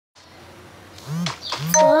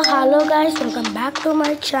So hello guys, welcome back to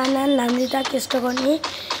my channel Nandita Kistagoni.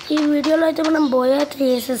 ఈ వీడియోలో అయితే మనం బోయా 3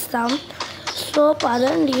 వేసేస్తాం. సో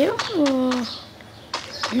పదండి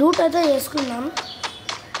లూట్ అయితే చేసుకుందాం.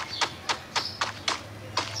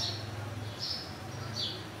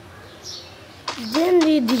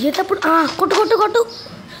 ఇదేంది దిగేటప్పుడు కొట్టు కొట్టు కొట్టు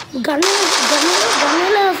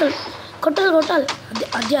గన్నులో అసలు కొట్టాలి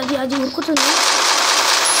అది అది అది ఉరుకుతుంది.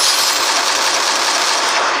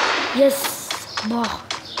 ఎస్ బా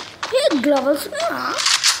ఏ గ్లవ్స్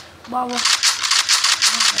బాబా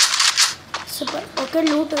సూపర్. ఓకే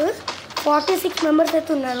లూట్ 46 మెంబర్స్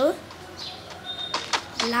అయితే ఉన్నారు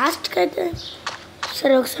లాస్ట్కి అయితే.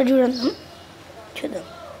 సరే ఒకసారి చూద్దాం.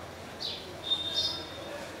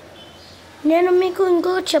 నేను మీకు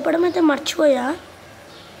ఇంకో చెప్పడం అయితే మర్చిపోయా,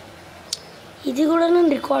 ఇది కూడా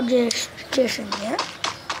నేను రికార్డ్ చేసింది.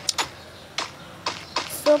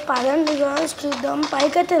 సో పదండిగా చూద్దాం,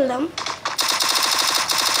 పైకైతే వెళ్దాం.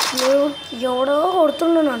 ఎవడో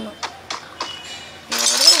కొడుతుండు నన్ను,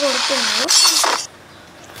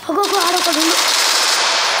 ఒక్కొక్క ఆడొకడు.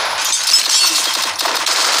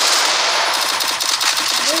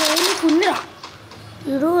 అదే ఉందిరా,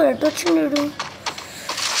 వీడు ఎటు వచ్చిండు, వీడు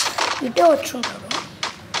ఇటే వచ్చి ఉంటాడు.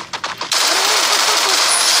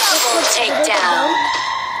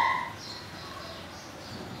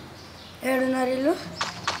 ఏడున్నారు వీళ్ళు.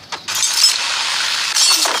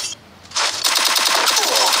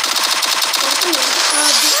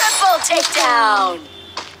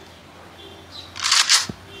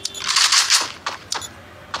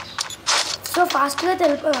 సో ఫాస్ట్గా అయితే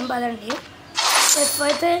వెళ్ళిపోదాం పదండి. ఎఫ్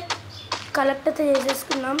అయితే కలెక్ట్ అయితే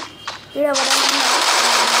చేసేసుకున్నాం. ఇక్కడ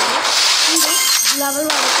లెవెల్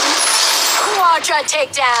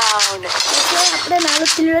అప్పుడే 4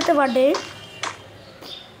 కిల్లులు అయితే పడ్డాయి.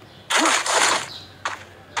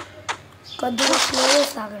 కొద్దిగా స్లో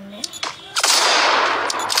సాగండి.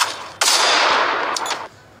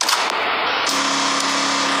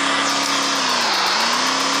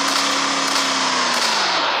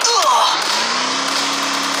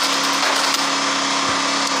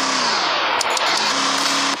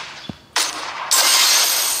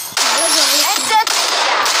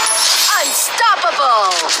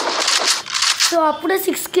 సో అప్పుడే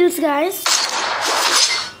 6 kills guys.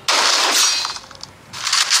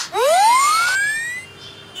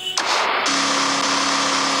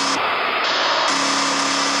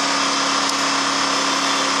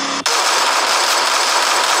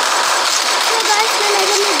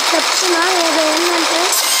 చెప్తున్నా ఏదో ఏంటంటే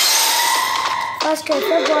ఫస్ట్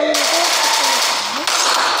అయితే బాల్ అయితే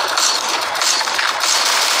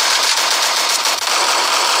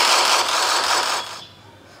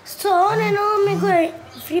సో నేను మీకు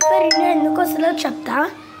ఫ్రీ ఫైర్ ఇండియా ఎందుకు వస్తలేదో చెప్తా.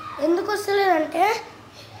 ఎందుకు వస్తలేదంటే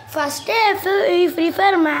ఫస్టే ఈ free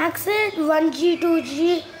fire max 1G 2G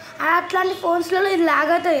అట్లాంటి ఫోన్స్లలో ఇది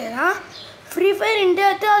లాగ్ అవుతాయి కదా. ఫ్రీ ఫైర్ ఇండియా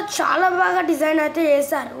అయితే చాలా బాగా డిజైన్ అయితే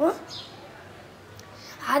చేశారు.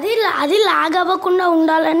 అది లాగ్ అవ్వకుండా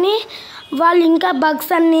ఉండాలని వాళ్ళు ఇంకా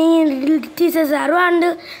బగ్స్ అన్నీ తీసేశారు. అండ్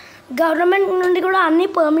గవర్నమెంట్ నుండి కూడా అన్ని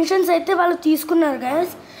పర్మిషన్స్ అయితే వాళ్ళు తీసుకున్నారు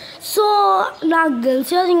గైస్. సో నాకు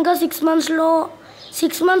తెలిసి అది ఇంకా 6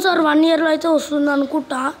 months ఆర్ 1 yearలో అయితే వస్తుంది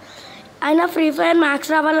అనుకుంటా. అయినా ఫ్రీ ఫైర్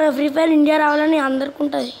మ్యాక్స్ రావాలని, ఫ్రీ ఫైర్ ఇండియా రావాలని అందరికి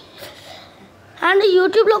ఉంటుంది. అండ్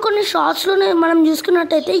యూట్యూబ్లో కొన్ని షార్ట్స్లో మనం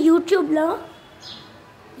చూసుకున్నట్టయితే యూట్యూబ్లో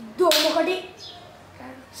ఒకటి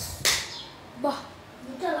బా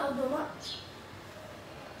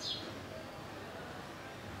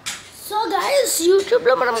సో గైస్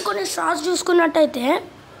యూట్యూబ్లో మనం కొన్ని షార్ట్స్ చూసుకున్నట్టయితే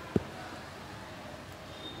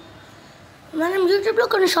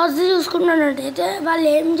వాళ్ళు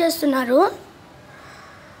ఏం చేస్తున్నారు,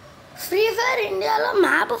 ఫ్రీ ఫైర్ ఇండియాలో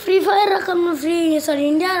మ్యాప్ ఫ్రీ ఫైర్ రకంలో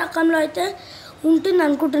ఇండియా రకంలో అయితే ఉంటుంది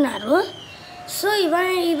అనుకుంటున్నారు. సో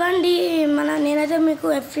ఇవ్వండి నేనైతే మీకు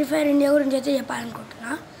ఫ్రీ ఫైర్ ఇండియా గురించి అయితే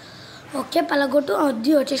చెప్పాలనుకుంటున్నా. ఓకే పలగొట్టు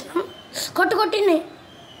వద్ది వచ్చేసినాం. కొట్టిని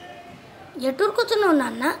ఎటు ఉరుకుతున్నావు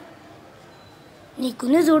నాన్న,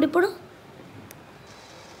 నీకునే చూడు. ఇప్పుడు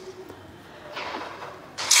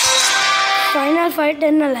ఫైనల్ ఫైట్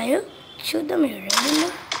ఎన్న లైవ్ చూద్దాం.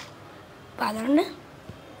 పదండి.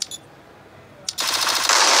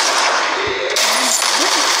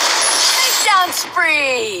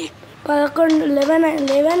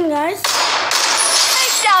 11 guys.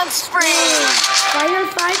 Final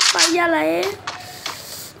fight పయ్యాలి.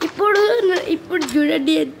 ఇప్పుడు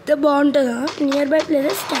చూడండి ఎంత బాగుంటుందో. నియర్ బై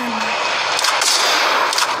ప్లేసెస్ స్టాండ్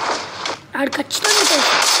ఆడు ఖచ్చితంగా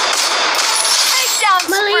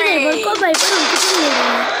మళ్ళీ ఎవరికో భయపడి ఉంటుంది.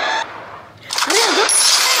 అరే అదో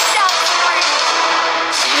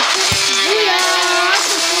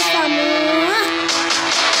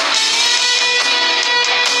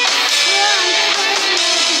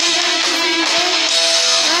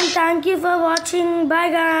watching bye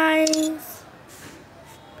guys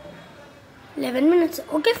 11 minutes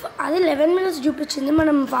okay అది 11 minutes చూపించింది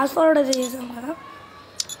మనం ఫాస్ట్ ఫార్వర్డ్ అయితే చేసాం కదా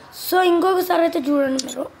సో ఇంకొకసారి అయితే చూడండి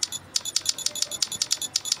మీరు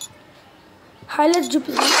హైలైట్స్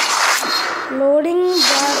చూపిస్తాం లోడింగ్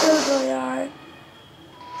బ్యాటిల్ రాయల్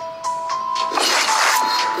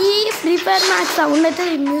ఈ ఫ్రీ ఫైర్ మ్యాక్స్ సౌండ్ అయితే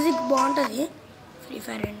మ్యూజిక్ బాగుంటుంది ఫ్రీ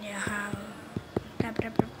ఫైర్ ఇండియా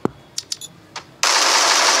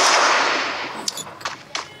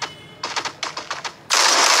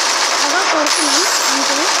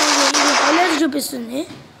హైలైట్స్ చూపిస్తుంది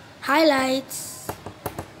హైలైట్స్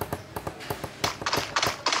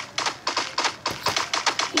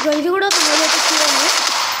ఇక ఇది కూడా ఒక హైలైట్ చూడండి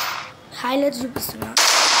హైలైట్స్ చూపిస్తున్నా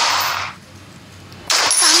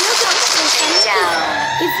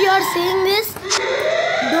if you are seeing this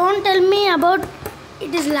don't tell me about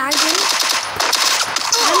it is lagging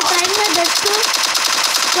I'm trying my best to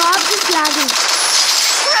stop this lagging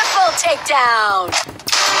triple takedown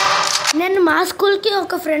నేను మా స్కూల్కి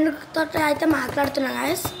ఒక ఫ్రెండ్తో అయితే మాట్లాడుతున్నా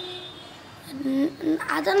గైస్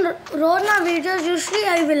అతను రోజు నా వీడియోస్ చూసి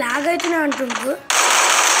అవి లాగ్ అవుతున్నాయి అంటుండ్రు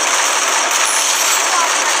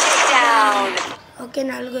ఓకే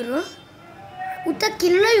నలుగురు ఉత్త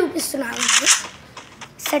కిల్లో చూపిస్తున్నారు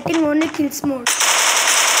setting only kills mode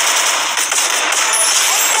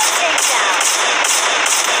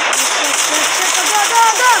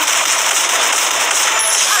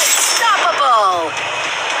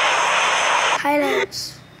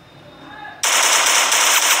highlights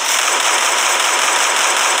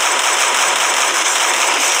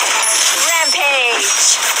rampage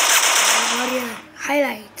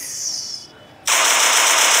highlights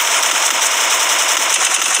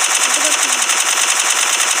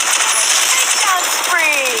takedown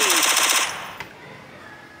spree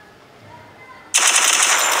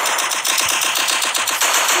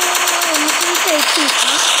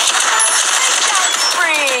takedown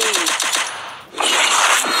spree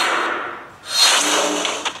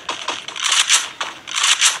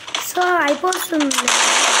so అయిపోతుంది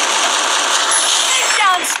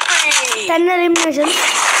takedown spree 10 eliminations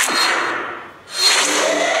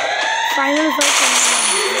final fight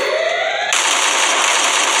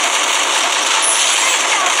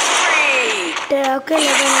okay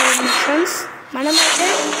 11 eliminations మనమైతే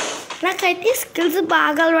నాకైతే స్కిల్స్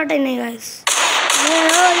బాగా అలవాటు అయినాయి గైస్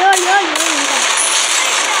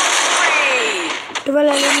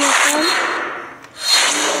 12 eliminations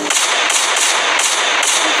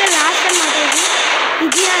ఓకే లాస్ట్ అన్నమాట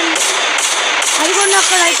ఇది అది కూడా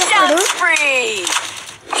అక్కడైతే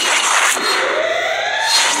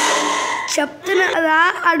చెప్తున్నా కదా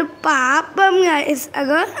అడు పాపం గైస్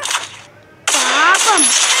అగో పాపం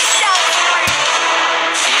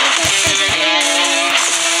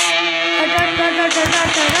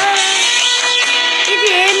ఇది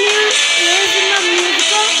ఏ సినిమా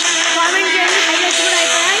మ్యూజిక్ కామెంట్ చేయండి హైలైట్స్ కూడా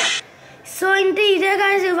అయిపోయాయి సో ఇంతే ఇదే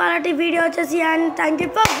గైస్ ఇవాళ వీడియో వచ్చేసి and thank you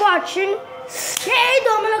for watching a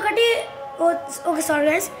దోమలు ఒకటి okay sorry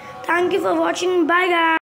guys thank you for watching bye guys